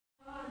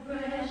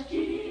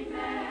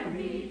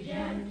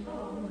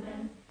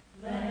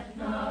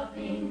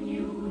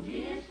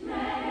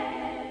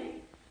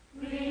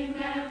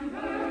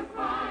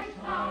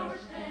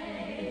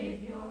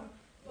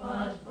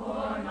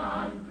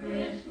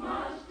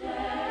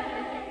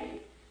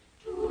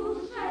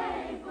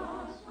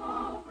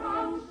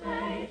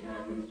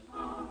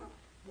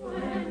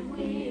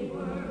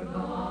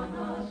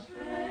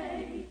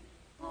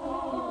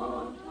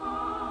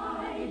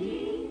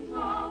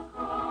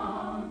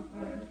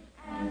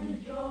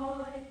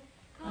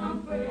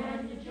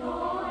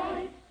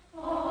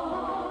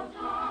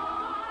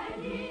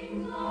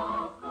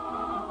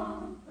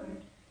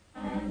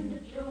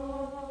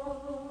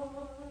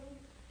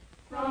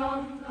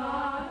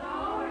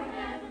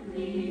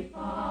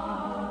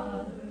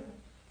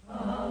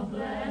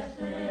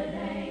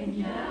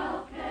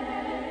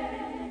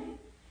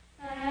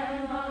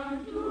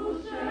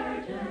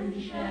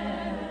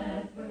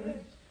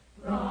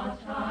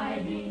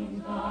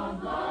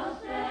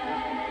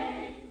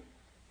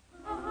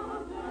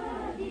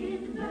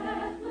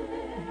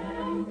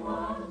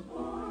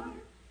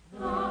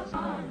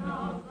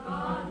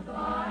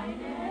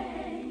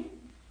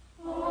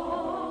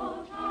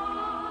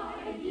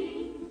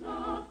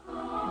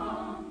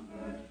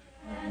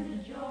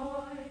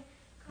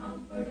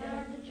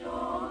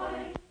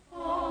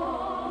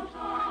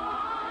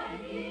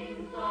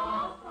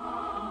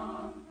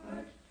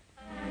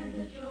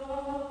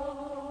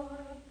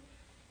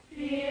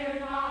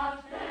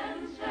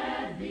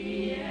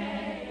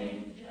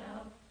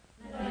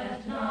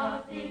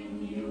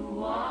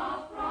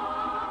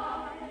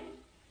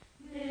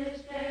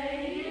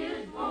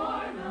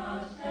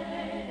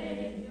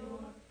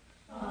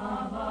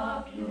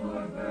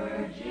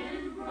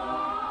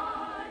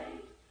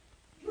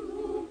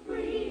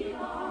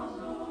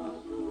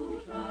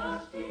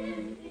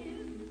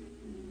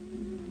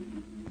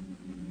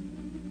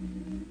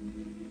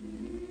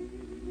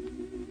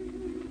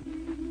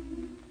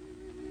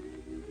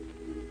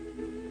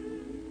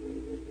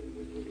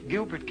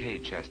Gilbert K.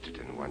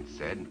 Chesterton once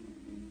said,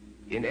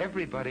 "In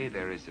everybody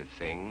there is a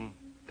thing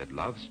that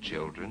loves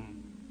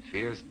children,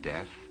 fears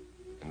death,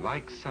 and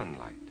likes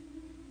sunlight.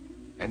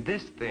 And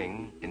this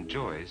thing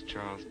enjoys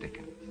Charles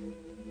Dickens."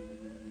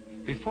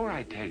 Before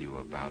I tell you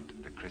about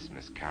The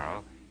Christmas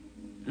Carol,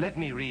 let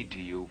me read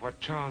to you what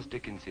Charles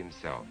Dickens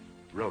himself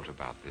wrote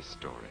about this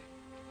story.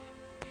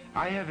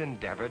 I have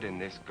endeavored in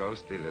this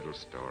ghostly little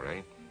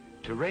story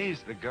to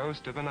raise the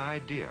ghost of an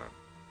idea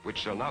which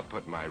shall not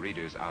put my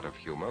readers out of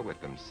humor with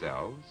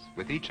themselves,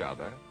 with each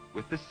other,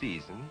 with the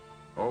season,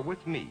 or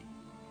with me.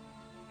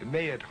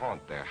 May it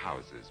haunt their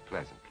houses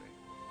pleasantly.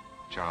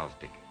 Charles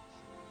Dickens.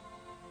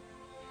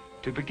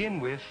 To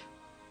begin with,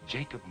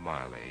 Jacob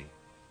Marley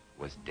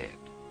was dead.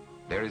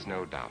 There is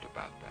no doubt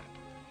about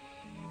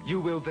that.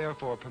 You will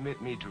therefore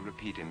permit me to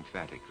repeat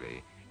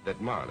emphatically that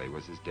Marley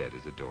was as dead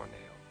as a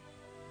doornail.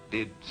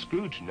 Did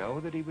Scrooge know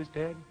that he was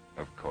dead?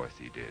 Of course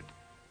he did.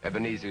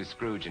 Ebenezer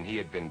Scrooge and he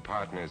had been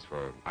partners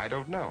for I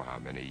don't know how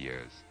many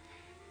years.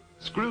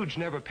 Scrooge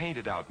never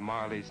painted out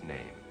Marley's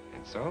name,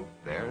 and so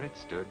there it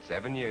stood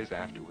 7 years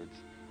afterwards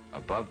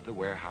above the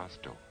warehouse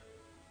door.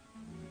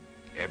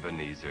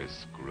 Ebenezer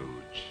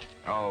Scrooge.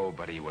 Oh,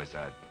 but he was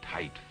a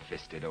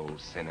tight-fisted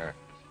old sinner,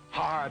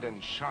 hard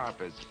and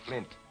sharp as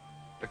flint.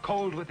 The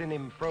cold within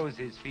him froze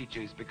his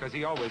features because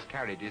he always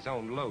carried his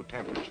own low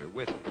temperature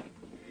with him.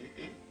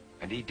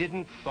 And he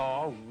didn't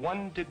thaw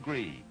 1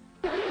 degree.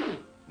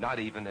 Not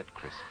even at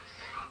Christmas.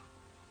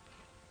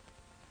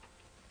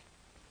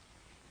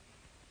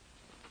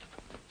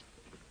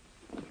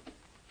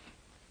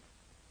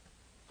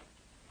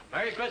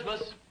 Merry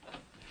Christmas.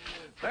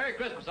 Merry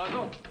Christmas,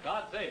 Uncle.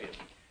 God save you.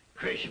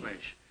 Christmas.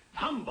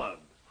 Humbug.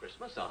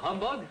 Christmas, a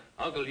humbug?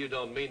 Uncle, you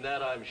don't mean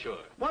that, I'm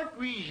sure. What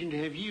reason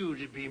have you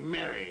to be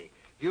merry?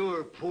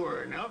 You're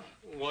poor enough.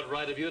 What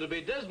right have you to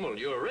be dismal?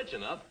 You're rich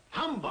enough.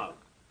 Humbug.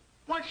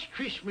 What's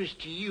Christmas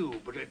to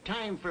you but a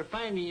time for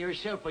finding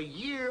yourself a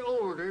year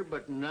older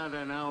but not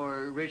an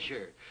hour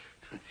richer?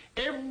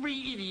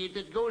 Every idiot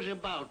that goes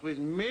about with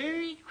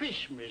Merry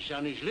Christmas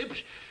on his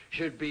lips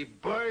should be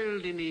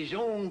boiled in his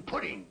own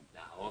pudding.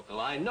 Now, Uncle,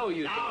 I know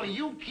you... Now,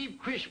 you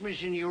keep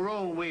Christmas in your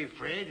own way,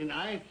 Fred, and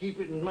I keep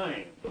it in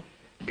mine.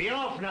 Be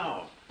off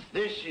now.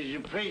 This is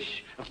a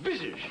place of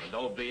business.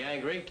 Well, don't be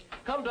angry.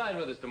 Come dine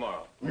with us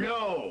tomorrow.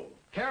 No.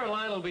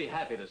 Caroline will be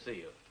happy to see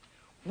you.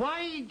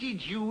 Why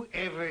did you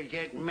ever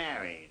get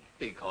married?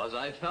 Because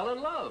I fell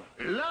in love.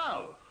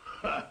 Love?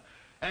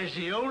 That's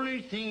the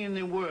only thing in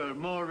the world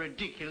more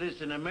ridiculous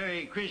than a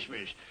Merry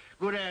Christmas.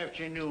 Good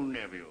afternoon,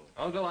 nephew.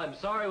 Uncle, I'm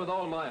sorry with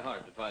all my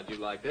heart to find you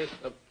like this.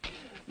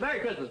 Merry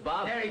Christmas,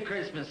 Bob. Merry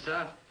Christmas,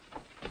 sir.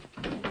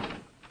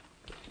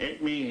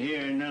 Let me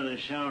hear another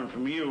sound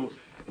from you,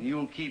 and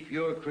you'll keep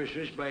your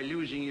Christmas by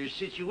losing your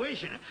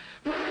situation.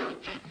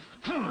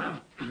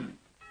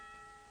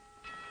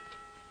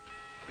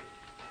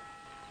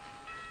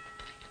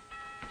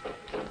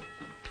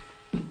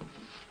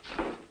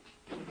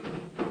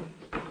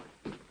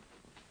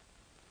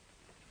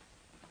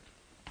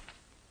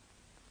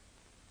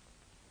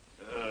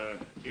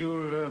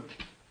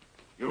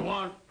 You'll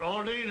want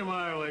all day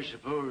tomorrow, I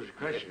suppose,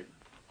 Cressy.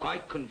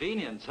 Quite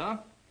convenient, sir.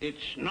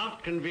 It's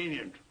not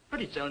convenient.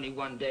 But it's only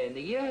 1 day in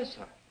the year,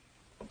 sir.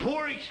 A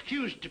poor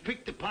excuse to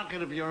pick the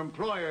pocket of your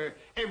employer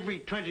every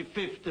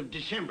 25th of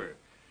December.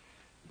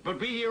 But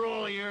be here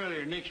all the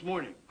earlier next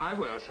morning. I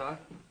will, sir.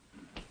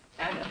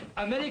 And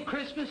a Merry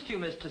Christmas to you,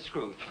 Mr.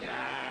 Scrooge.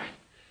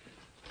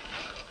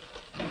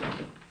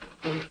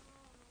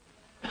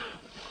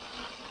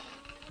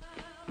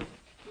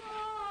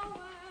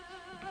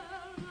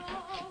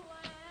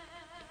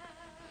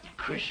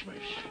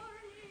 Christmas.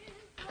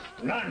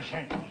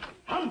 Nonsense.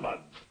 Humbug.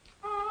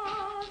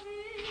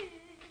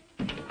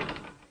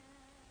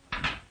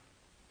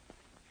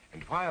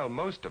 And while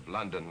most of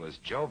London was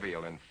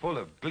jovial and full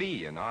of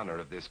glee in honor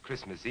of this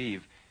Christmas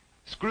Eve,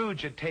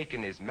 Scrooge had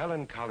taken his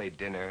melancholy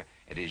dinner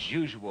at his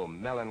usual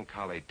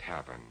melancholy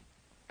tavern,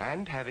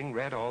 and having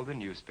read all the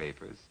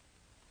newspapers,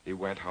 he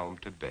went home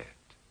to bed.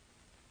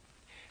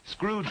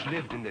 Scrooge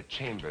lived in the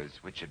chambers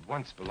which had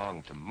once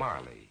belonged to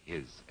Marley,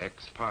 his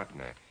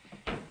ex-partner,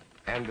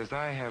 and as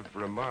I have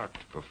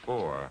remarked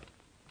before,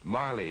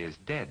 Marley is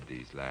dead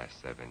these last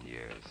 7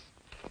 years.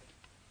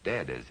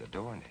 Dead as a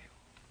doornail.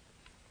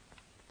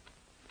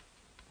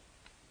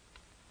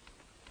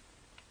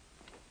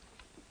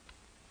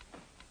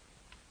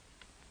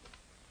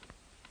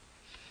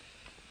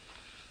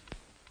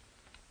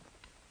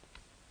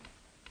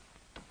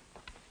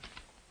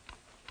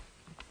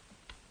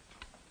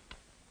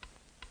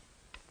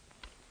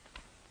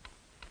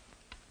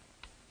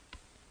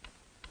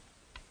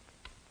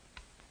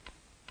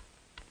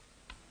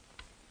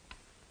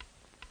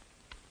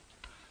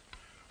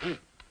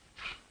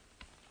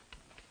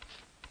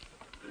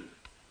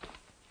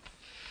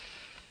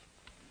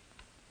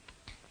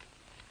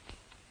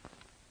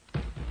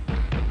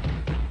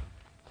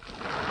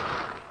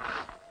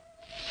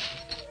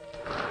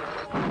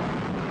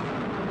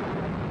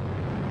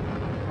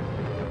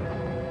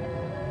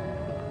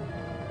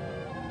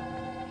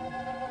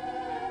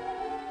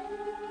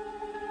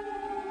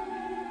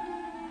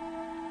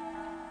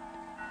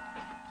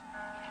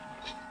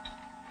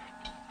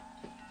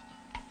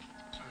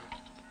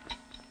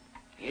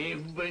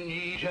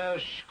 Ebenezer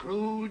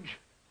Scrooge?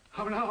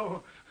 How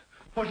now?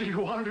 What do you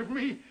want of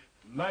me?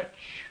 Much.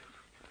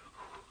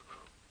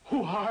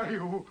 Who are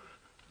you?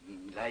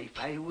 In life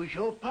I was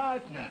your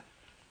partner,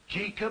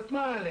 Jacob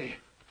Marley.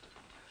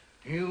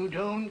 You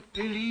don't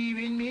believe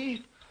in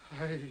me?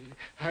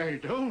 I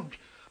don't.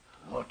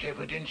 What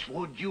evidence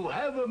would you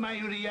have of my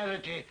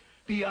reality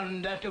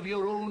beyond that of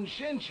your own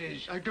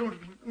senses? I don't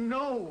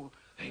know.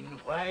 Then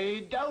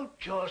why doubt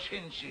your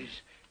senses?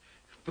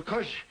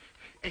 Because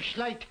a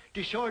slight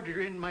disorder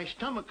in my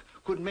stomach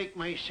could make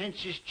my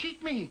senses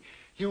cheat me.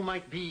 You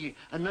might be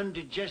an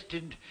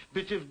undigested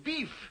bit of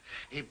beef,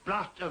 a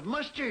blot of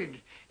mustard,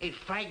 a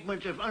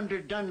fragment of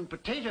underdone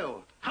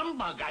potato.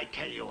 Humbug, I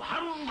tell you,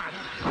 humbug!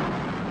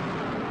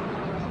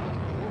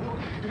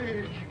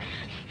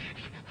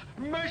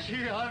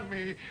 Mercy on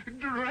me,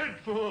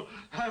 dreadful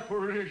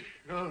apparition.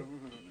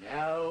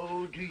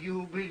 Now, do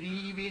you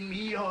believe in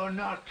me or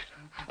not?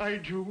 I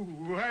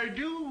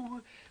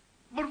do.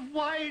 But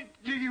why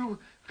do you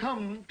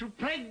come to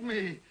plague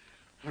me?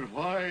 And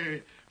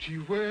why do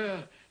you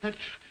wear that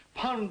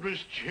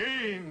ponderous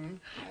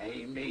chain?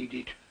 I made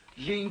it,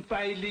 link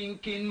by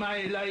link in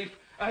my life,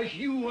 as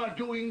you are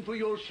doing for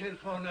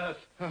yourself on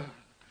earth.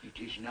 It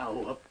is now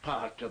a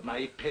part of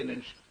my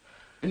penance,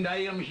 and I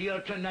am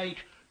here tonight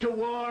to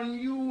warn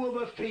you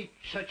of a fate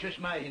such as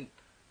mine.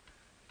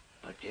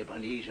 But,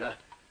 Ebenezer,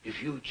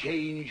 if you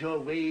change your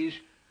ways,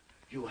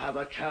 you have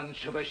a chance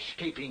of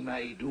escaping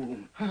my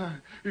doom.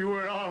 You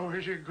were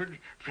always a good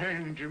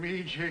friend to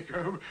me,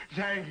 Jacob.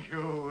 Thank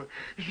you.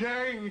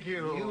 Thank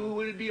you. You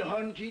will be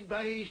haunted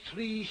by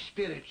 3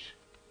 spirits.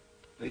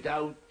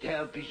 Without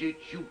their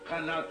visits, you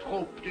cannot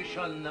hope to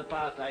shun the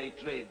path I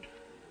tread.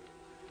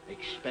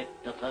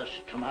 Expect the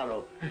first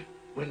tomorrow,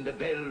 when the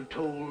bell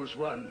tolls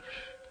 1.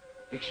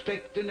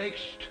 Expect the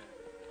next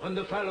on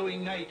the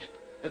following night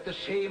at the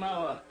same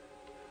hour,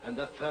 and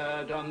the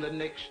third on the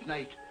next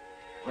night,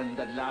 when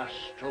the last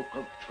stroke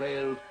of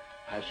 12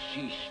 has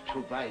ceased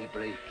to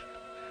vibrate.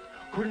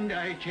 Couldn't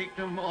I take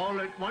them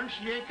all at once,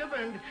 Jacob,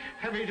 and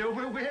have it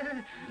over with?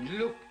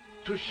 Look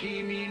to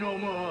see me no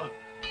more,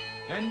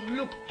 and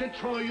look that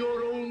for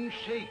your own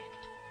sake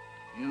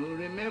you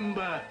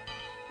remember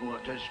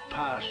what has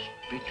passed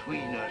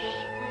between us.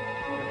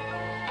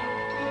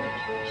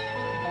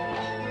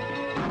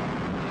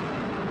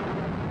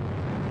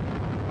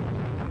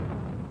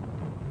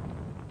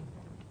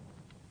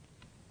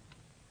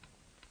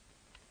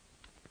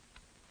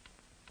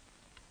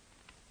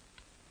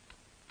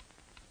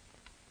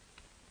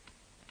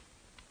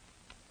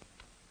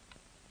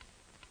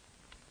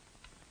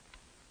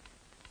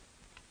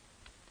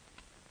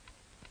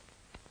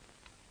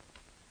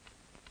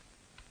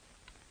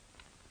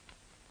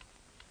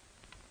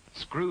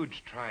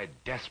 Scrooge tried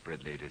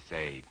desperately to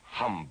say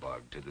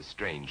humbug to the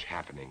strange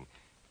happening,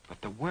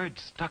 but the word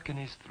stuck in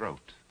his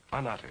throat,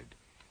 unuttered,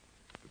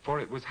 for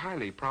it was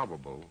highly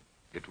probable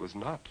it was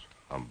not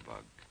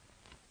humbug.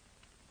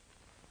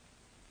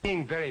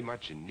 Being very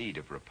much in need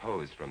of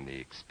repose from the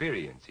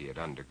experience he had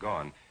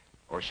undergone,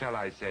 or shall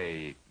I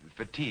say,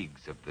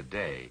 fatigues of the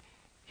day,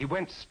 he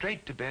went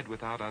straight to bed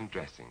without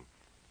undressing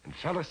and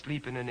fell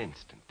asleep in an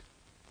instant.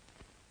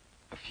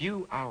 A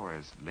few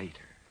hours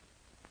later,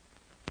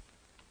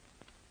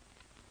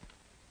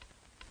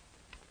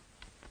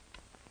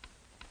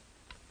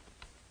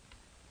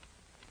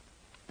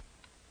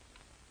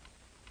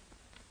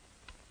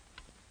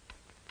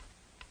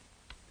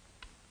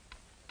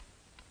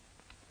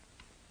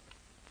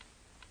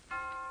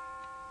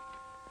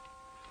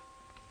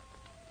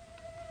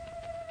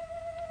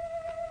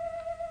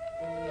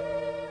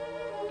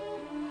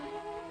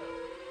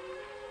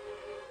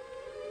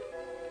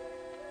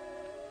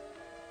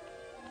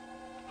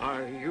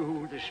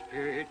 you the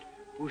spirit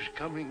whose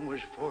coming was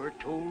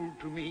foretold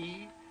to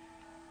me?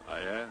 I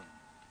am.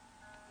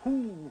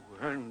 Who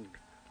and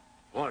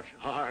what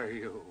are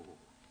you?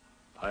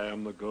 I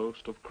am the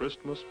ghost of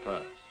Christmas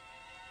past.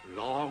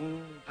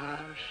 Long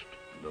past?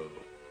 No,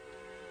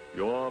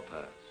 your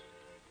past.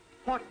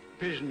 What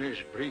business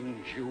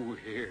brings you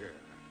here?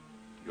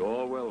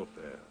 Your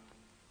welfare.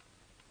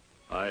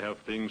 I have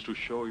things to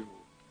show you,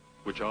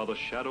 which are the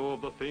shadow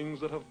of the things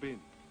that have been.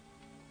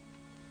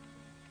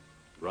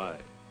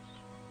 Rise.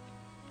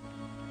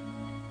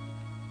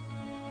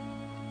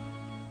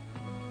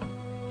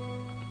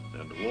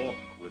 And walk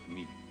with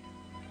me.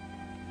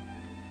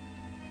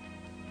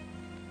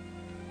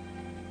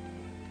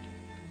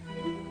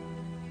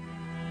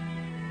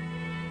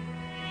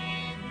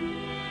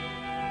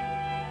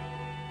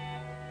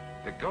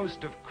 The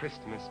ghost of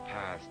Christmas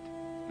past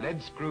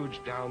led Scrooge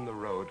down the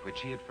road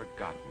which he had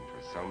forgotten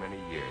for so many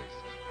years.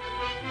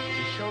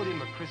 He showed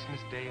him a Christmas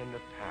day in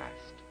the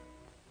past,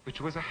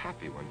 which was a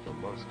happy one for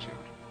most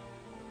children,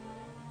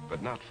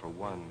 but not for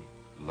one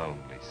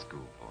lonely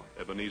schoolboy.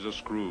 Ebenezer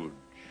Scrooge.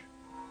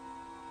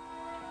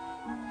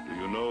 Do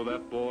you know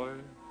that boy?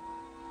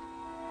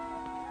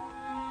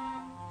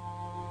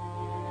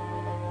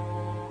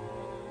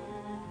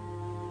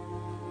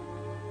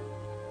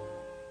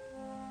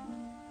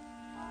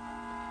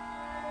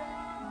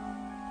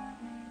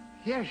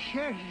 Yes,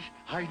 yes,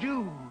 I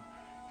do.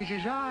 It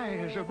is I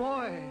as a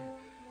boy.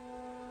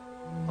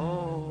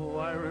 Oh,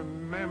 I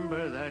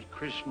remember that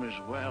Christmas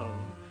well.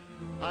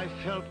 I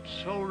felt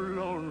so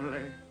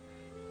lonely.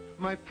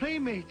 My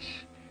playmates,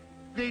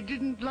 they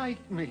didn't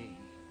like me.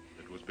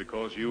 It was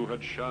because you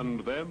had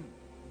shunned them.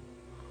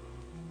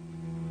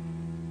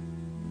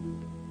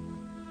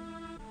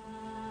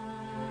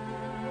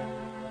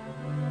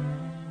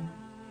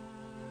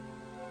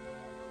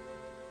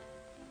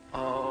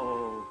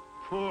 Oh,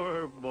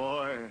 poor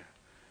boy.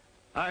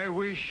 I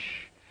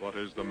wish What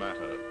is the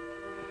matter?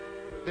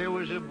 there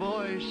was a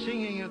boy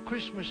singing a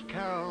Christmas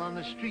carol on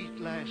the street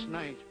last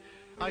night.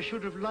 I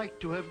should have liked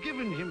to have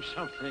given him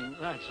something,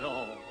 that's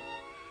all.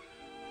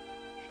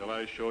 Shall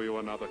I show you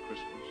another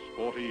Christmas,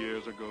 40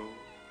 years ago,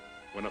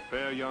 when a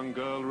fair young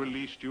girl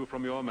released you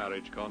from your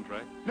marriage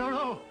contract? No,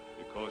 no.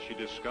 Because she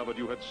discovered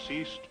you had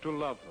ceased to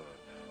love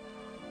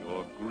her.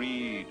 Your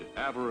greed,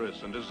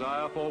 avarice, and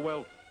desire for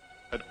wealth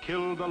had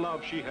killed the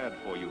love she had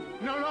for you.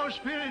 No, no,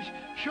 spirit.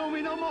 Show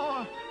me no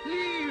more.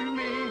 Leave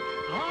me.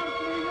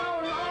 Haunt me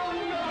no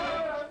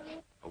longer.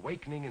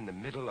 Awakening in the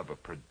middle of a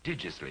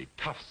prodigiously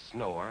tough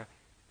snore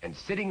and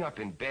sitting up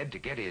in bed to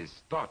get his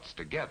thoughts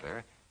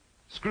together,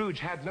 Scrooge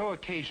had no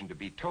occasion to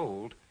be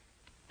told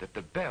that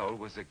the bell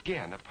was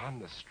again upon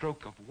the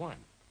stroke of one.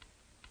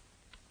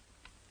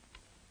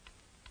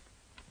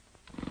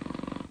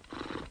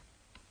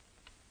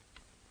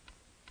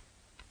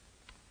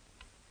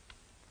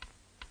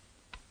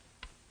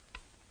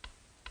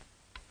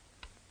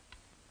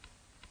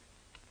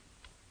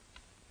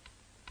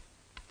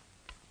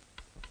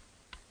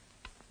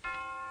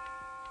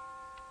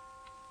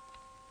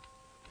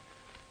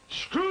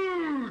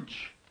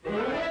 Scrooge!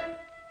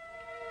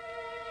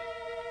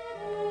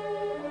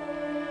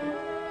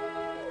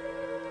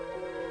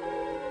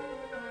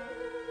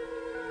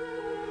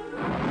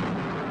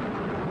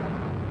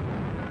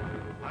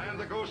 I am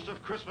the ghost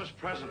of Christmas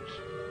present.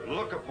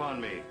 Look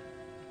upon me.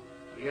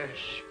 Yes,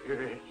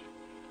 spirit.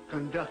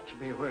 Conduct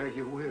me where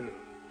you will.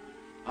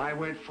 I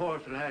went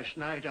forth last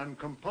night on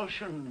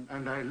compulsion,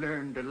 and I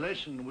learned a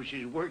lesson which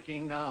is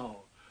working now.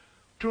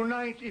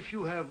 Tonight, if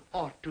you have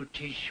aught to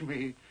teach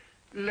me,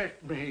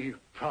 let me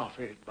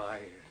profit by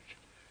it.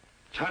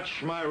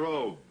 Touch my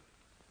robe.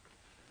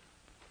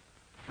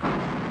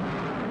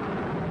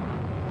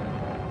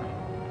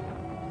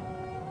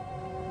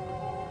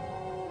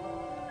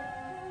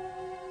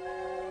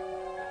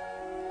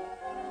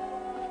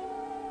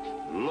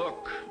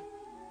 Look.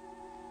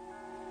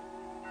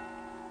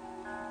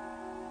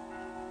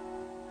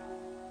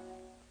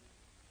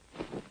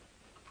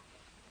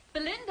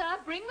 Belinda,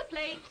 bring the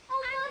plates.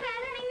 Oh, no,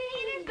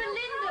 Daddy,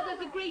 Belinda,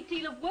 there's a great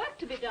deal of work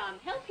to be done.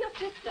 Help your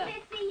sister.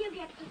 Missy, you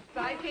get the... If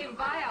I came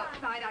by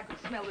outside, I could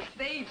smell the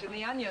sage and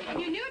the onions. And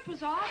you knew it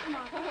was off,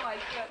 Mother. Oh, I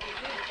certainly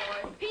did,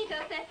 boy. Peter,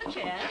 set the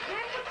chair. Can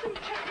I put some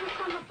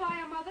chestnuts on the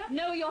fire, Mother?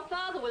 No, your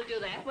father will do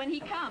that when he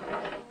comes.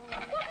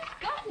 What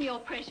has gotten your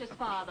precious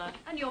father?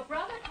 And your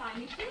brother,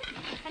 Tiny Tim?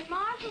 And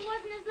Martha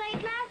wasn't as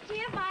late last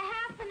year by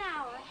half an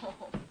hour.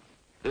 Oh.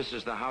 This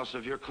is the house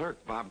of your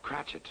clerk, Bob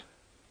Cratchit.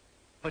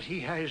 But he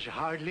has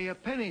hardly a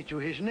penny to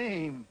his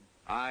name.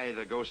 I,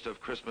 the ghost of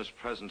Christmas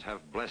present,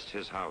 have blessed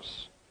his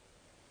house.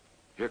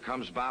 Here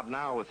comes Bob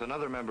now with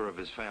another member of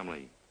his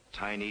family,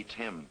 Tiny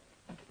Tim.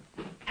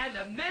 And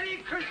a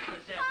Merry Christmas,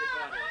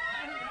 everybody.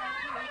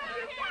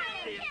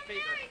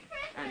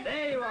 And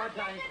there you are,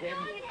 Tiny Tim,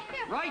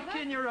 right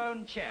in your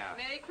own chair.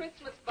 Merry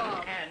Christmas,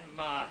 Bob. And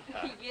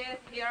Martha. Yes,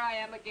 here I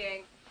am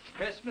again.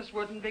 Christmas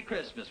wouldn't be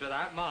Christmas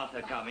without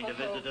Martha coming to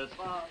visit us.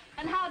 Bob.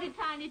 And how did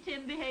Tiny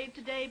Tim behave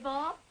today,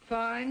 Bob?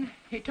 Fine.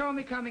 He told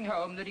me coming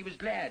home that he was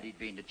glad he'd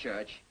been to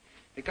church,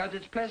 because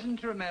it's pleasant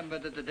to remember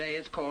that the day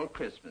is called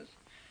Christmas.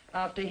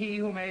 after he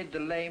who made the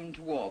lame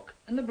to walk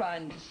and the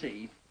blind to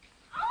see.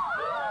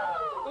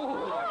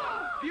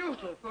 Oh,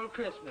 beautiful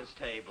Christmas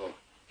table.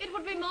 It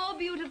would be more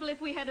beautiful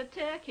if we had a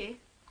turkey,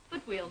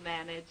 but we'll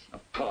manage.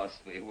 Of course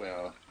we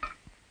will.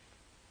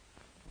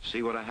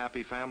 See what a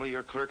happy family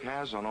your clerk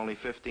has on only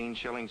 15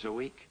 shillings a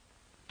week?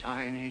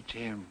 Tiny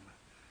Tim.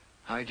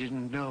 I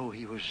didn't know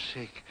he was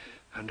sick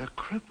and a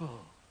cripple.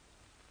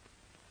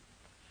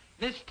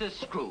 Mr.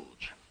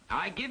 Scrooge.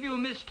 I give you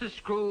Mr.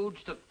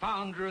 Scrooge, the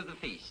founder of the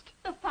feast.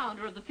 The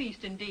founder of the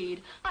feast,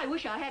 indeed. I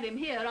wish I had him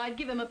here. I'd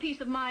give him a piece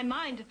of my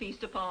mind to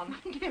feast upon.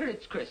 Dear,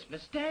 it's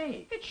Christmas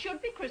Day. It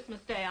should be Christmas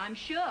Day, I'm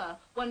sure,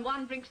 when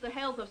one drinks the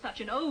health of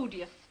such an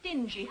odious,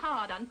 stingy,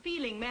 hard,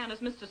 unfeeling man as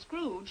Mr.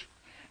 Scrooge.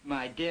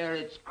 My dear,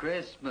 it's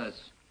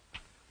Christmas.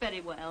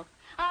 Very well.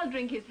 I'll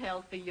drink his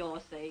health for your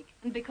sake,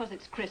 and because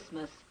it's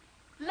Christmas.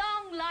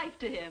 Long life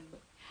to him.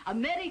 A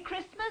Merry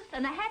Christmas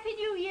and a Happy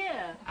New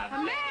Year. A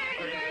Merry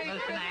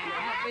Christmas and a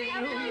Happy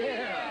New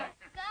Year.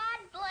 God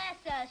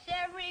bless us,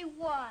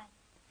 everyone.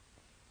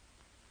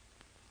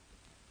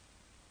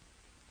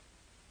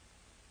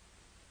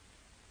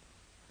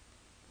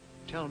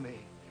 Tell me,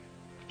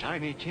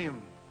 Tiny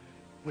Tim,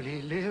 will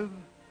he live?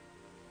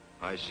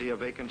 I see a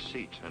vacant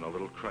seat and a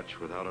little crutch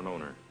without an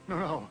owner.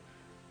 No.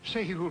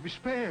 Say he will be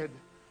spared.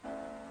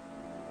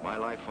 My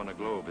life on a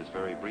globe is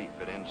very brief.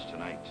 It ends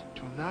tonight.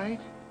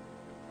 Tonight?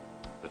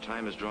 The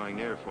time is drawing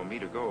near for me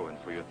to go and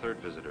for your third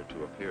visitor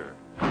to appear.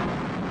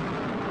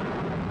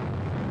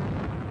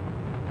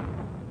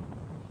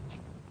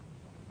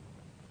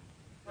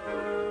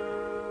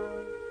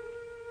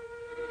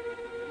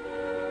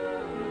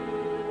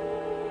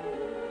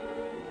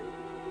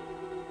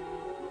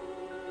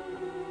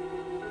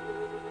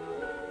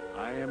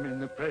 I am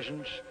in the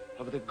presence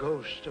of the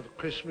ghost of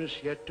Christmas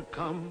yet to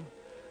come.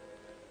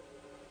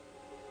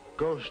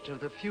 Ghost of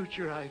the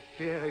future, I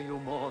fear you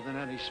more than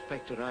any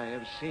spectre I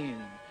have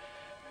seen.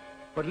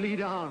 But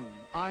lead on,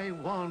 I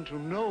want to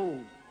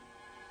know.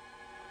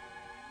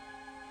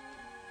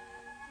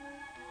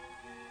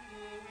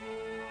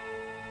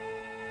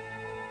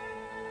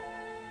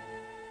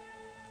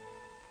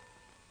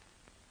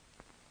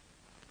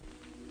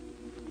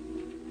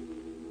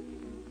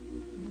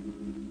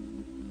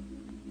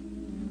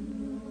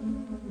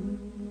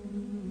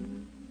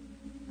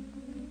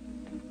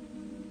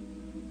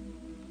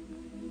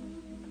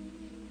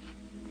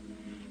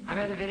 I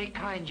met a very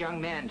kind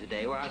young man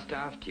today who asked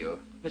after you.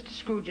 Mr.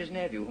 Scrooge's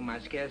nephew, whom I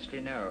scarcely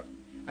know.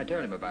 I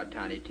told him about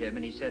Tiny Tim,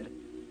 and he said,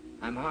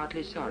 I'm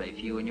heartily sorry for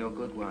you and your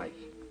good wife.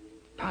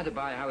 By the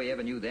by, how he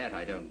ever knew that,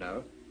 I don't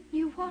know.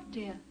 Knew what,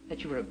 dear? That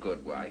you were a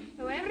good wife.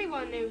 Oh,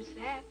 everyone knows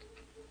that.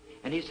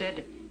 And he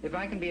said, if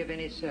I can be of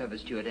any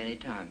service to you at any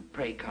time,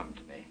 pray come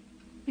to me.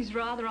 He's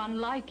rather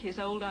unlike his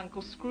old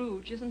Uncle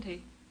Scrooge, isn't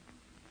he?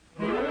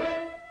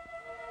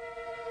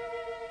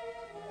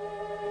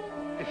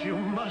 If you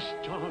must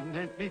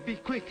torment me, be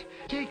quick.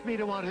 Take me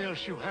to what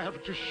else you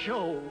have to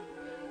show.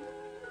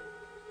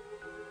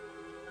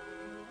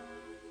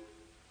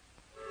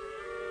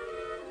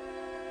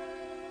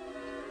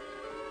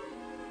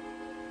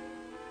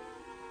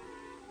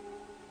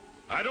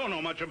 I don't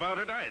know much about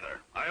it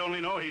either. I only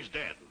know he's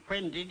dead.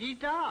 When did he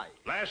die?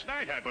 Last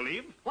night, I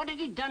believe. What had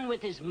he done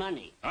with his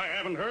money? I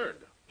haven't heard.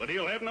 But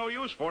he'll have no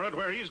use for it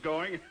where he's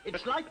going.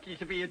 It's likely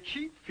to be a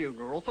cheap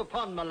funeral, for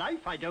upon my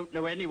life I don't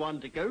know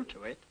anyone to go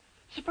to it.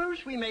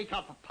 Suppose we make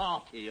up a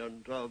party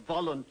and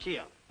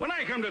volunteer. When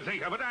I come to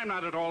think of it, I'm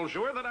not at all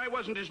sure that I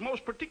wasn't his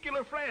most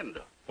particular friend.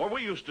 For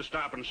we used to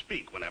stop and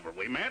speak whenever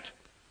we met.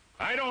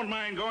 I don't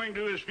mind going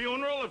to his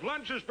funeral if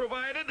lunch is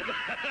provided.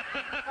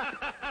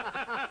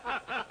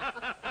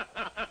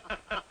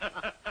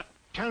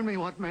 Tell me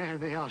what man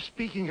they are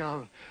speaking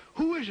of.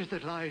 Who is it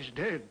that lies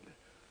dead?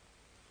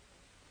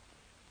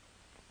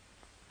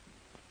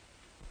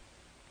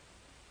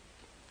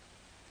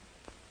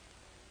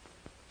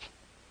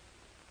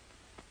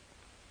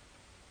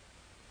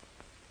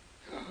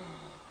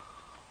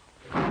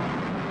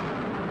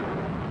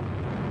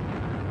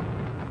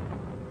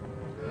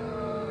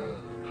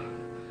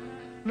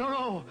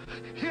 No,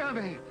 hear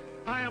me.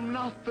 I am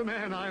not the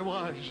man I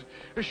was.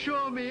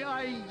 Assure me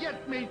I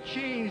yet may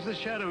change the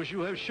shadows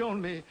you have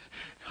shown me.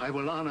 I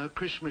will honor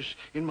Christmas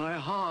in my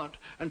heart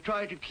and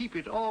try to keep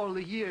it all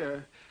the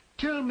year.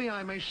 Tell me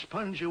I may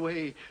sponge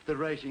away the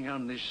writing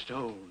on this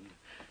stone.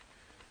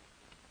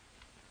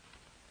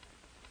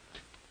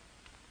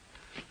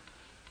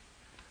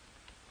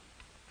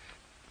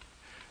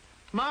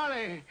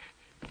 Marley!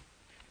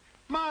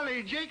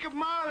 Marley! Jacob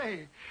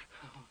Marley!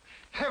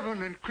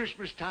 Heaven and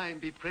Christmas time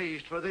be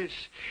praised for this.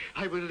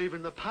 I will live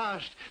in the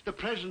past, the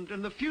present,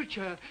 and the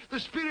future.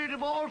 The spirit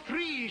of all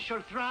three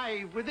shall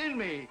thrive within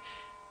me.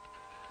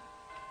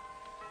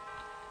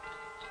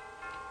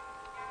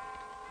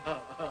 Boy,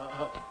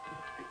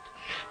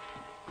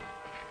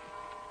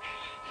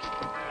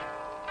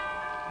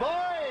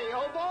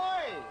 oh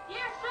boy!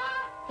 Yes, sir?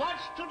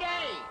 What's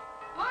today?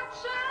 What,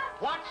 sir?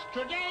 What's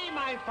today,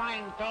 my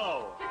fine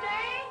fellow?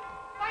 Today?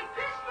 Why,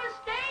 Christmas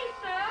Day,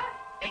 sir.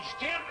 It's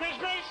still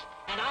Christmas,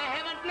 and I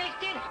haven't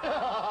missed it.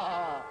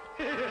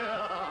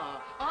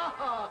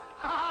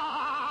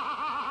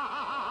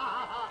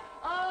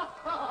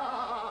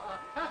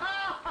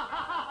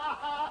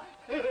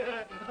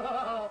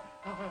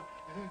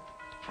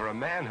 For a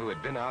man who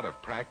had been out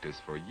of practice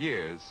for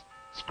years,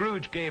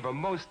 Scrooge gave a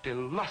most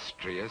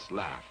illustrious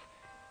laugh,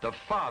 the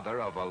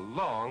father of a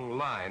long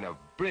line of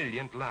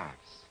brilliant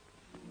laughs.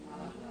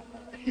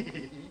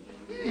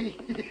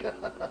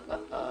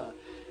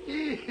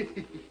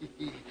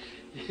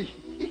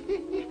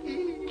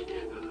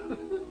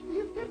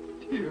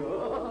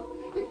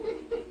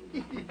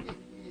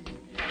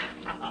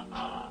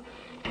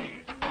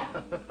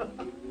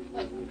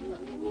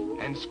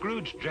 And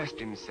Scrooge dressed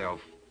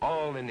himself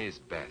all in his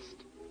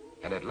best,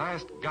 and at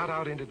last got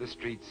out into the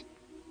streets,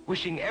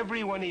 wishing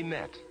everyone he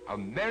met a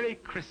Merry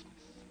Christmas.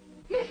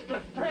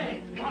 Mr.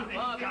 Fred, come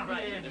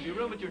in. Have you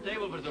room at your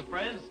table for some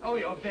friends? Oh,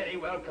 you're very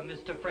welcome,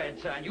 Mr. Fred,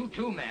 sir. And you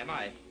too, ma'am.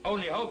 I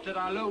only hope that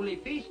our lowly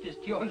feast is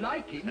to your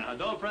liking. Now,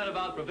 don't fret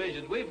about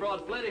provisions. We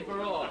brought plenty for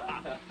all.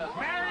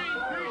 Merry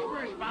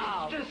Christmas,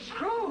 Bob. Mr.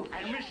 Scrooge!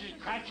 And Mrs.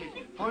 Cratchit,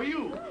 for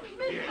you.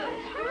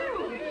 Mr.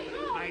 Scrooge.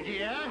 My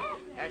dear,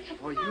 that's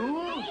for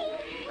you.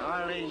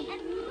 Darling,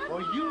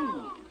 for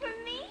you. For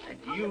me?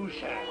 And you,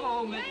 sir.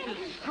 Oh, Mr.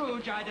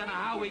 Scrooge, I don't know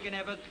how we can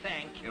ever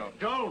thank you.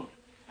 Don't.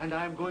 And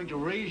I'm going to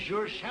raise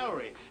your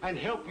salary and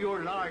help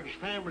your large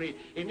family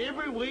in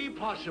every way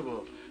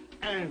possible.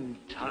 And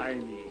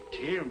Tiny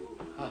Tim.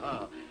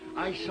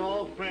 I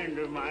saw a friend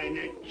of mine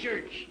at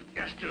church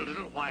just a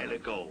little while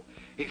ago.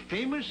 A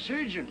famous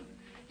surgeon.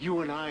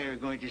 You and I are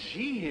going to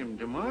see him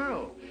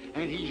tomorrow.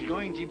 And he's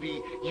going to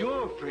be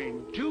your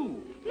friend,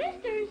 too.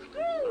 Mr.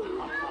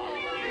 Scrooge.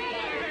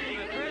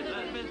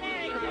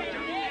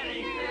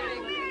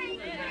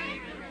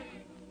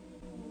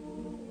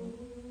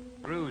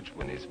 Scrooge,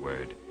 when his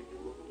word,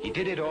 he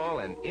did it all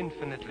and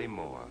infinitely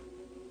more.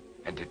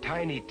 And to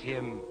Tiny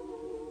Tim,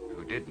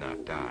 who did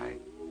not die,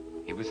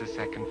 he was a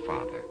second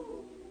father.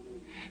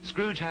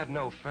 Scrooge had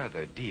no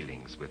further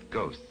dealings with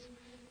ghosts,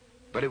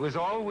 but it was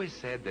always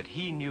said that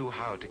he knew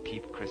how to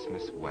keep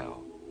Christmas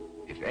well,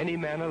 if any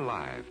man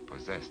alive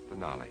possessed the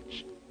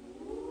knowledge.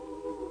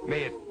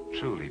 May it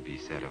truly be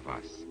said of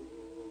us,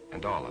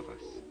 and all of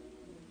us.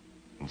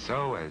 And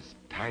so, as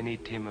Tiny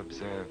Tim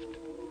observed,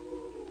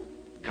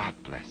 God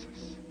bless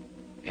us,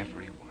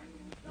 everyone.